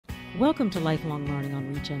Welcome to Lifelong Learning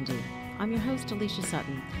on ReachMD. I'm your host, Alicia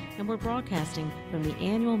Sutton, and we're broadcasting from the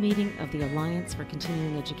annual meeting of the Alliance for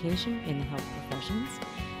Continuing Education in the Health Professions.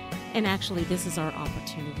 And actually, this is our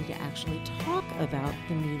opportunity to actually talk about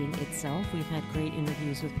the meeting itself. We've had great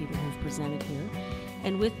interviews with people who've presented here.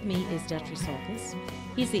 And with me is Destry Sulkes.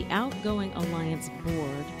 He's the outgoing Alliance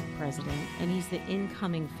Board President, and he's the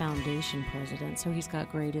incoming Foundation President. So he's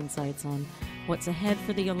got great insights on what's ahead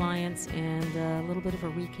for the Alliance and a little bit of a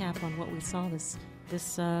recap on what we saw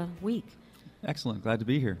this week. Excellent. Glad to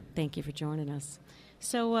be here. Thank you for joining us.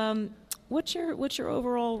 So what's your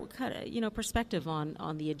overall perspective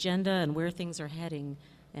on the agenda and where things are heading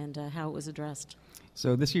and how it was addressed?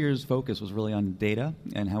 So this year's focus was really on data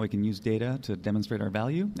and how we can use data to demonstrate our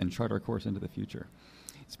value and chart our course into the future.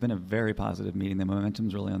 It's been a very positive meeting. The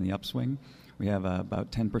momentum's really on the upswing. We have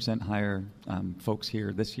about 10% higher folks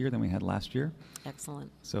here this year than we had last year. Excellent.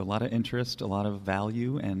 So a lot of interest, a lot of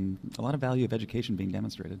value, and a lot of value of education being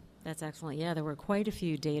demonstrated. That's excellent. Yeah, there were quite a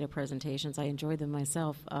few data presentations. I enjoyed them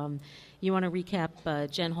myself. You want to recap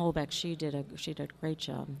Jen Holbeck? She did a great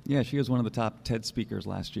job. Yeah, she was one of the top TED speakers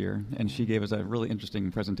last year, and she gave us a really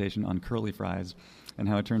interesting presentation on curly fries and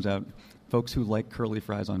how it turns out folks who like curly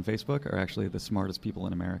fries on Facebook are actually the smartest people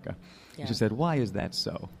in America. Yeah. And she said, why is that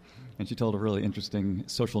so? And she told a really interesting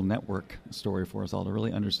social network story for us all to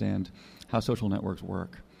really understand how social networks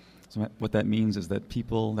work. So what that means is that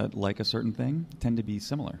people that like a certain thing tend to be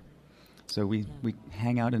similar. So we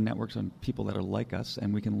hang out in networks on people that are like us,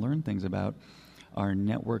 and we can learn things about our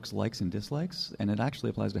network's likes and dislikes, and it actually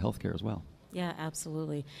applies to healthcare as well. Yeah,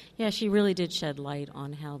 absolutely. Yeah, she really did shed light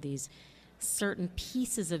on how these certain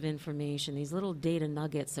pieces of information, these little data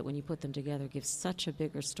nuggets that when you put them together give such a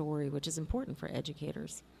bigger story, which is important for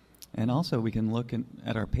educators. And also we can look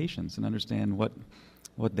at our patients and understand what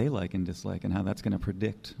they like and dislike and how that's going to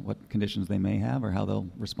predict what conditions they may have or how they'll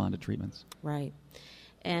respond to treatments. Right.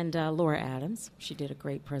 And Laura Adams, she did a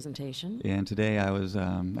great presentation. And today I was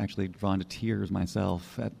actually drawn to tears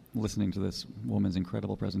myself at listening to this woman's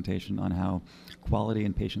incredible presentation on how quality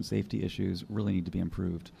and patient safety issues really need to be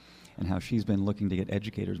improved, and how she's been looking to get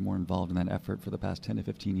educators more involved in that effort for the past 10 to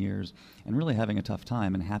 15 years and really having a tough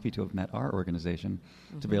time, and happy to have met our organization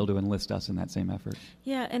to be able to enlist us in that same effort.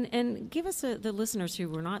 Yeah, and give us, the listeners who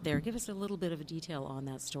were not there, give us a little bit of a detail on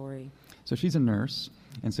that story. So she's a nurse,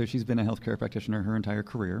 and so she's been a healthcare practitioner her entire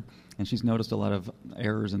career, and she's noticed a lot of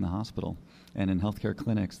errors in the hospital and in healthcare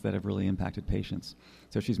clinics that have really impacted patients.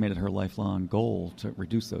 So she's made it her lifelong goal to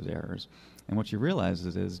reduce those errors. And what she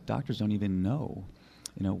realizes is doctors don't even know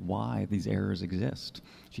why these errors exist.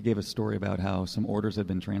 She gave a story about how some orders had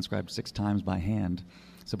been transcribed 6 times by hand.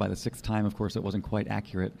 So by the 6th time, of course, it wasn't quite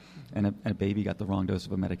accurate, and a baby got the wrong dose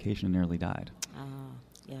of a medication and nearly died.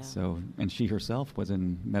 Yeah. So, and she herself was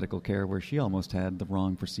in medical care where she almost had the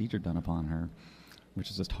wrong procedure done upon her, which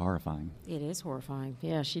is just horrifying. It is horrifying.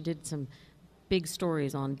 Yeah, she did some big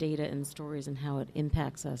stories on data and stories and how it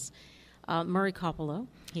impacts us. Murray Coppolo,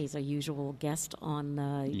 he's a usual guest on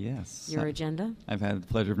your agenda. I've had the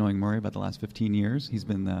pleasure of knowing Murray about the last 15 years. He's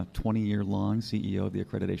been the 20-year-long CEO of the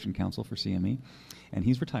Accreditation Council for CME, and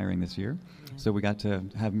he's retiring this year. Yeah. So we got to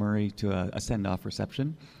have Murray to a send-off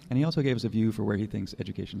reception, and he also gave us a view for where he thinks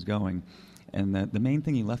education's going. And the main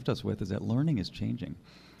thing he left us with is that learning is changing.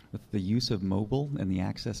 With the use of mobile and the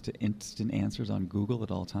access to instant answers on Google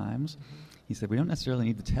at all times, he said we don't necessarily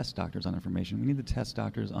need to test doctors on information. We need to test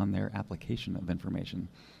doctors on their application of information.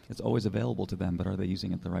 It's always available to them, but are they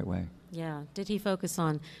using it the right way? Yeah. Did he focus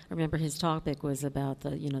on, I remember his topic was about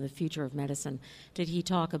the future of medicine. Did he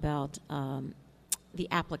talk about the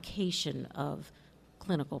application of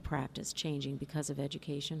clinical practice changing because of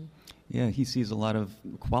education? Yeah, he sees a lot of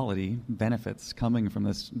quality benefits coming from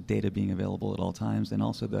this data being available at all times, and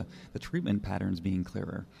also the treatment patterns being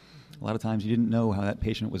clearer. A lot of times you didn't know how that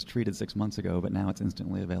patient was treated 6 months ago, but now it's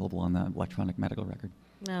instantly available on the electronic medical record.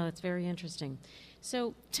 No, it's very interesting.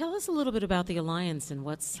 So tell us a little bit about the Alliance and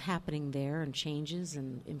what's happening there and changes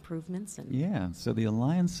and improvements. Yeah, so the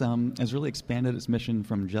Alliance has really expanded its mission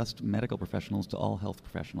from just medical professionals to all health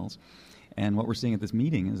professionals. And what we're seeing at this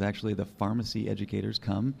meeting is actually the pharmacy educators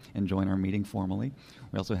come and join our meeting formally.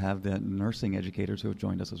 We also have the nursing educators who have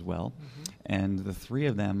joined us as well. Mm-hmm. And the 3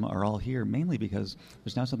 of them are all here mainly because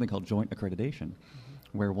there's now something called joint accreditation,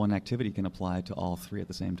 where one activity can apply to all 3 at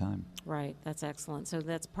the same time. Right, that's excellent. So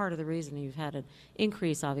that's part of the reason you've had an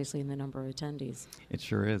increase, obviously, in the number of attendees. It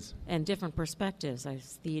sure is. And different perspectives.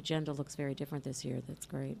 The agenda looks very different this year. That's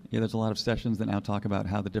great. Yeah, there's a lot of sessions that now talk about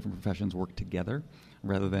how the different professions work together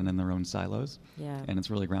rather than in their own silos. Yeah. And it's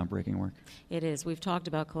really groundbreaking work. It is. We've talked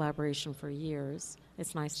about collaboration for years.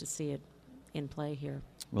 It's nice to see it in play here?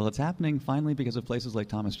 Well, it's happening finally because of places like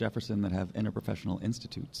Thomas Jefferson that have interprofessional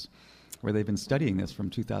institutes, where they've been studying this from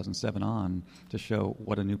 2007 on to show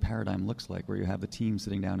what a new paradigm looks like, where you have the team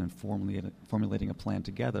sitting down and formulating a plan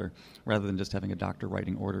together rather than just having a doctor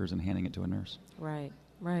writing orders and handing it to a nurse. Right,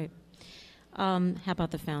 right. How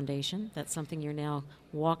about the foundation? That's something you're now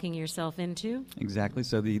walking yourself into? Exactly.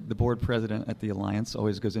 So the board president at the Alliance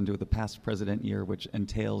always goes into the past president year, which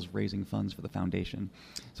entails raising funds for the foundation.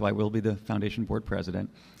 So I will be the foundation board president.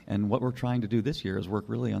 And what we're trying to do this year is work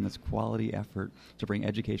really on this quality effort to bring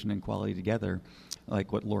education and quality together,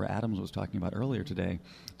 like what Laura Adams was talking about earlier today,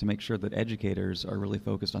 to make sure that educators are really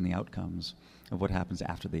focused on the outcomes of what happens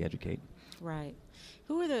after they educate. Right.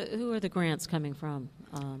 Who are the grants coming from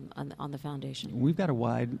on the foundation? We've got a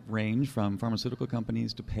wide range, from pharmaceutical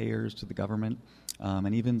companies to payers to the government,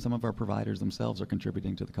 and even some of our providers themselves are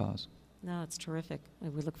contributing to the cause. No, it's terrific.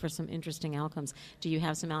 We look for some interesting outcomes. Do you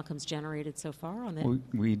have some outcomes generated so far on that?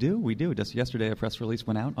 We do. Just yesterday, a press release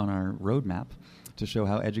went out on our roadmap to show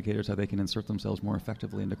how they can insert themselves more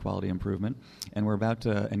effectively into quality improvement. And we're about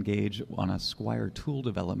to engage on a Squire tool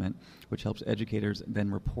development, which helps educators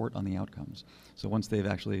then report on the outcomes. So once they've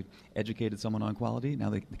actually educated someone on quality,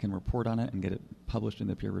 now they can report on it and get it published in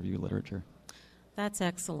the peer-reviewed literature. That's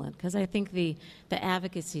excellent, because I think the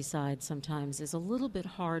advocacy side sometimes is a little bit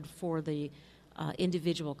hard for the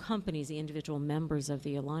individual companies, the individual members of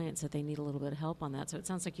the Alliance, that they need a little bit of help on that. So it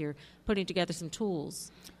sounds like you're putting together some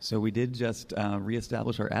tools. So we did just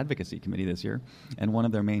reestablish our advocacy committee this year, and one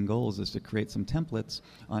of their main goals is to create some templates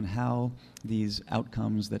on how these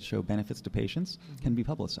outcomes that show benefits to patients can be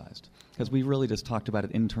publicized. Because we really just talked about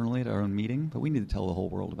it internally at our own meeting, but we need to tell the whole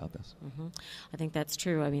world about this. I think that's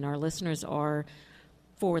true. I mean, our listeners are,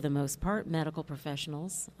 for the most part, medical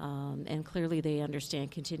professionals, and clearly they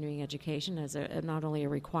understand continuing education as not only a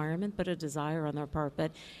requirement but a desire on their part.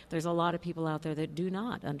 But there's a lot of people out there that do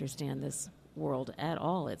not understand this world at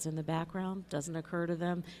all. It's in the background, doesn't occur to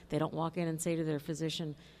them. They don't walk in and say to their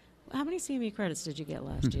physician, how many CME credits did you get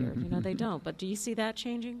last year? They don't. But do you see that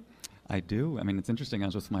changing? I do. I mean, it's interesting. I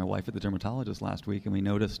was with my wife at the dermatologist last week, and we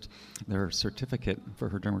noticed their certificate for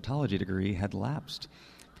her dermatology degree had lapsed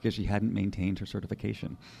because she hadn't maintained her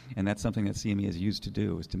certification. And that's something that CME is used to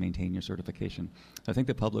do, is to maintain your certification. I think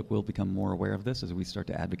the public will become more aware of this as we start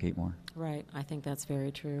to advocate more. Right. I think that's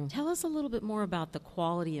very true. Tell us a little bit more about the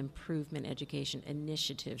Quality Improvement Education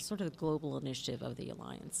Initiative, sort of the global initiative of the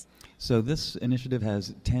Alliance. So this initiative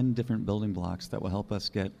has 10 different building blocks that will help us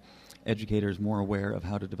get educators more aware of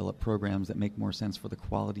how to develop programs that make more sense for the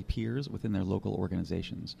quality peers within their local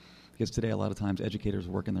organizations. Because today, a lot of times, educators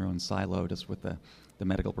work in their own silo just with the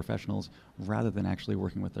medical professionals rather than actually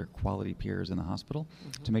working with their quality peers in the hospital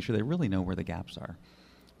to make sure they really know where the gaps are.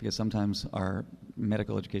 Because sometimes our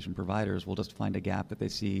medical education providers will just find a gap that they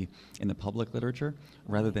see in the public literature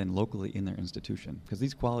rather than locally in their institution. Because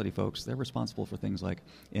these quality folks, they're responsible for things like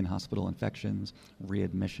in-hospital infections,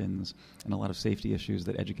 readmissions, and a lot of safety issues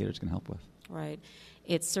that educators can help with. Right.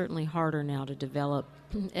 It's certainly harder now to develop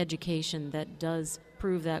education that does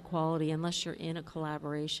prove that quality unless you're in a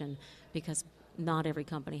collaboration, because not every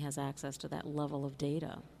company has access to that level of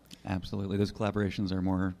data. Absolutely. Those collaborations are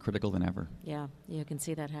more critical than ever. Yeah, you can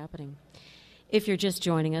see that happening. If you're just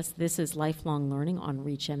joining us, this is Lifelong Learning on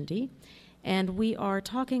ReachMD, and we are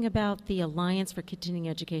talking about the Alliance for Continuing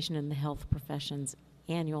Education in the Health Professions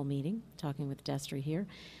annual meeting, talking with Destry here.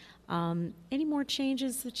 Any more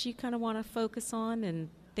changes that you kind of want to focus on and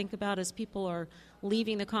think about as people are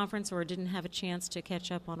leaving the conference or didn't have a chance to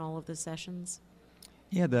catch up on all of the sessions?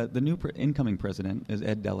 Yeah, the new incoming president is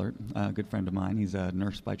Ed Dellert, a good friend of mine. He's a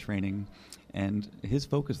nurse by training, and his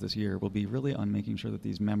focus this year will be really on making sure that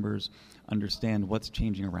these members understand what's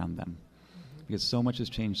changing around them. Because so much has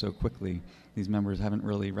changed so quickly, these members haven't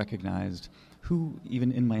really recognized who,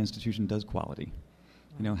 even in my institution, does quality.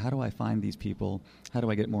 How do I find these people? How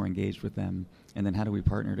do I get more engaged with them? And then how do we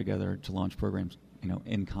partner together to launch programs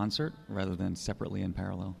in concert rather than separately in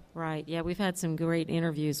parallel? Right. Yeah, we've had some great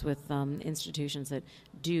interviews with institutions that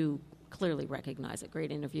do clearly recognize it.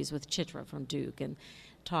 Great interviews with Chitra from Duke, and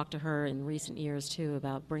talked to her in recent years, too,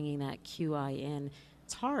 about bringing that QI in.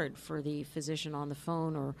 It's hard for the physician on the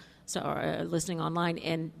phone or listening online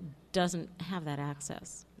and doesn't have that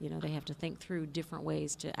access. They have to think through different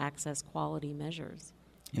ways to access quality measures.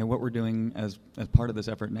 Yeah, what we're doing as part of this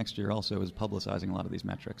effort next year also is publicizing a lot of these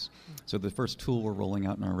metrics. So the first tool we're rolling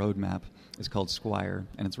out in our roadmap is called Squire,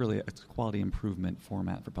 and it's really a quality improvement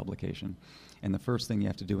format for publication. And the first thing you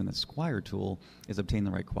have to do in the Squire tool is obtain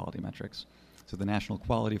the right quality metrics. So the National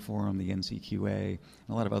Quality Forum, the NCQA, and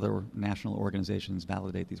a lot of other national organizations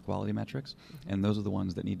validate these quality metrics, and those are the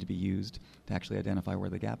ones that need to be used to actually identify where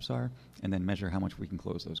the gaps are and then measure how much we can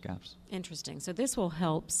close those gaps. Interesting. So this will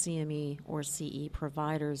help CME or CE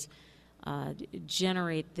providers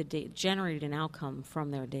generate an outcome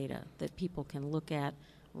from their data that people can look at,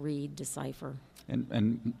 read, decipher.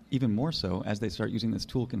 And even more so, as they start using this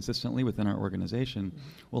tool consistently within our organization,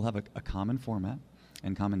 we'll have a common format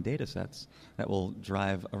and common data sets that will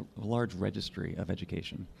drive a large registry of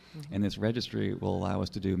education. And this registry will allow us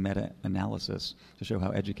to do meta-analysis to show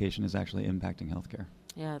how education is actually impacting healthcare.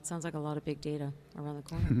 Yeah, it sounds like a lot of big data around the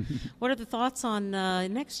corner. What are the thoughts on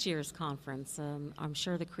next year's conference? I'm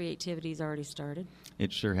sure the creativity's already started.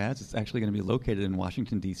 It sure has. It's actually going to be located in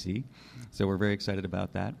Washington, D.C., so we're very excited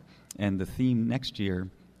about that. And the theme next year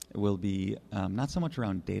will be not so much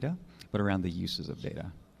around data, but around the uses of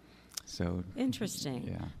data. So interesting.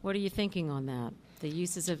 Yeah. What are you thinking on that? The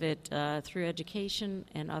uses of it through education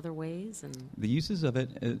and other ways? And the uses of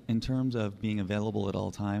it in terms of being available at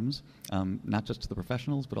all times, not just to the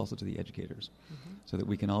professionals, but also to the educators, so that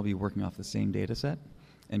we can all be working off the same data set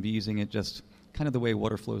and be using it just kind of the way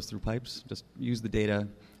water flows through pipes. Just use the data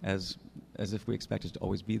as if we expect it to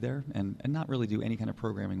always be there and not really do any kind of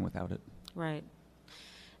programming without it. Right.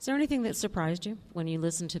 Is there anything that surprised you when you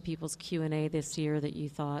listened to people's Q&A this year that you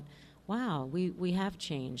thought, wow, we have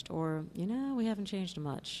changed, or, we haven't changed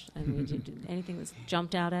much? I mean, did anything that's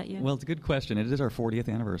jumped out at you? Well, it's a good question. It is our 40th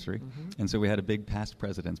anniversary, and so we had a big past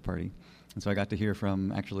president's party. And so I got to hear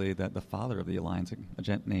from, actually, the father of the Alliance, a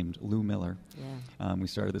gent named Lou Miller. Yeah. We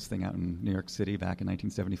started this thing out in New York City back in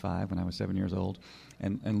 1975 when I was 7 years old.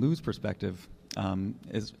 And Lou's perspective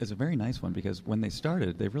is a very nice one, because when they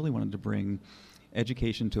started, they really wanted to bring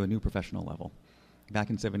education to a new professional level. Back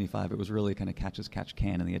in 75, it was really kind of catch as catch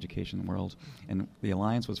can in the education world, and the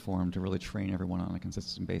Alliance was formed to really train everyone on a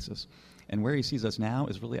consistent basis. And where he sees us now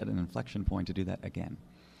is really at an inflection point to do that again,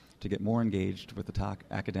 to get more engaged with the top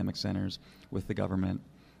academic centers, with the government,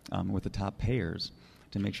 with the top payers,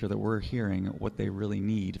 to make sure that we're hearing what they really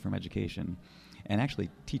need from education and actually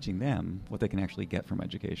teaching them what they can actually get from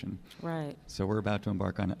education. Right. So we're about to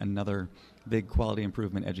embark on another big quality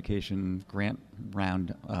improvement education grant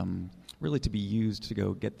round, really to be used to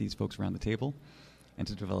go get these folks around the table and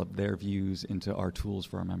to develop their views into our tools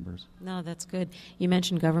for our members. No, that's good. You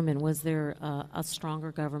mentioned government. Was there a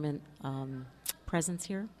stronger government presence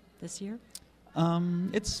here this year?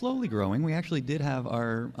 It's slowly growing. We actually did have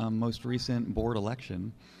our most recent board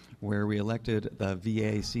election where we elected the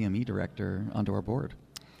VA CME director onto our board.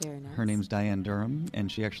 Very nice. Her name's Diane Durham,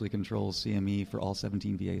 and she actually controls CME for all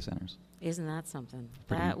 17 VA centers. Isn't that something?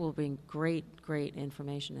 That will bring great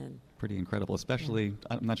information in. Pretty incredible, especially,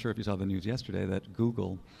 I'm not sure if you saw the news yesterday, that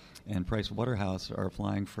Google and Price Waterhouse are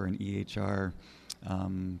applying for an EHR,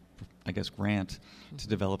 grant to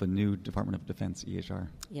develop a new Department of Defense EHR.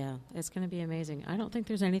 Yeah, it's going to be amazing. I don't think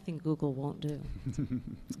there's anything Google won't do.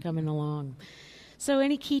 It's coming along. So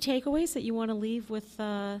any key takeaways that you want to leave with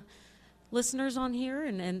listeners on here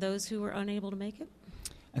and those who are unable to make it?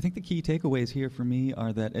 I think the key takeaways here for me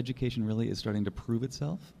are that education really is starting to prove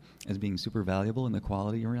itself as being super valuable in the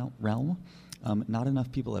quality realm. Not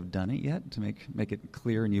enough people have done it yet to make it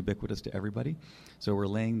clear and ubiquitous to everybody. So we're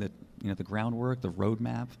laying the groundwork, the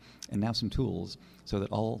roadmap, and now some tools so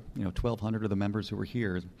that all 1,200 of the members who are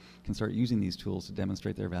here can start using these tools to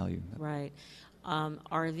demonstrate their value. Right.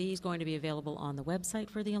 Are these going to be available on the website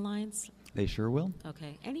for the Alliance? They sure will.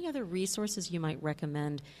 Okay. Any other resources you might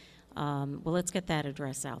recommend? Well, let's get that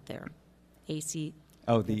address out there. AC.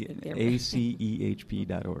 Oh, the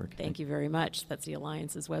acehp.org. Thank you very much. That's the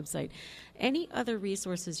Alliance's website. Any other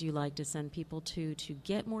resources you like to send people to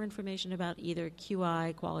get more information about either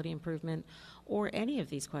QI, quality improvement, or any of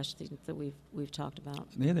these questions that we've talked about?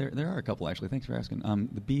 Yeah, there are a couple, actually. Thanks for asking.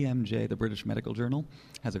 The BMJ, the British Medical Journal,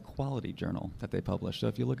 has a quality journal that they publish. So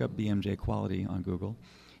if you look up BMJ Quality on Google,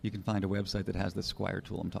 you can find a website that has the Squire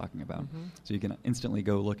tool I'm talking about. So you can instantly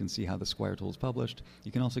go look and see how the Squire tool is published.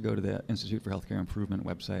 You can also go to the Institute for Healthcare Improvement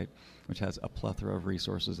website, which has a plethora of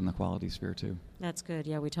resources in the quality sphere, too. That's good.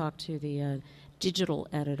 Yeah, we talked to the digital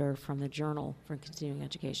editor from the Journal for Continuing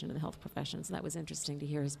Education of the Health Professions, and that was interesting to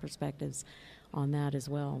hear his perspectives on that as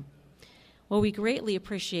well. Well, we greatly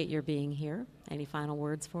appreciate your being here. Any final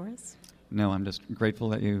words for us? No, I'm just grateful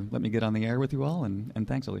that you let me get on the air with you all, and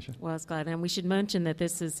thanks, Alicia. Well, it's glad. And we should mention that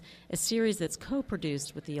this is a series that's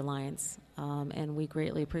co-produced with the Alliance, and we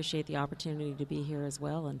greatly appreciate the opportunity to be here as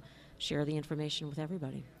well and share the information with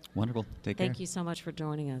everybody. Wonderful. Take care. Thank you so much for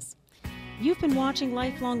joining us. You've been watching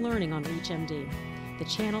Lifelong Learning on ReachMD, the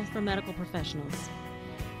channel for medical professionals.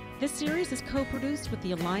 This series is co-produced with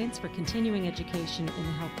the Alliance for Continuing Education in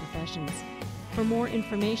the Health Professions. For more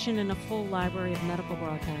information and a full library of medical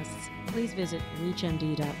broadcasts, please visit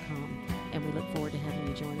reachmd.com. And we look forward to having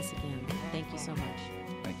you join us again. Thank you so much.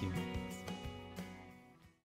 Thank you.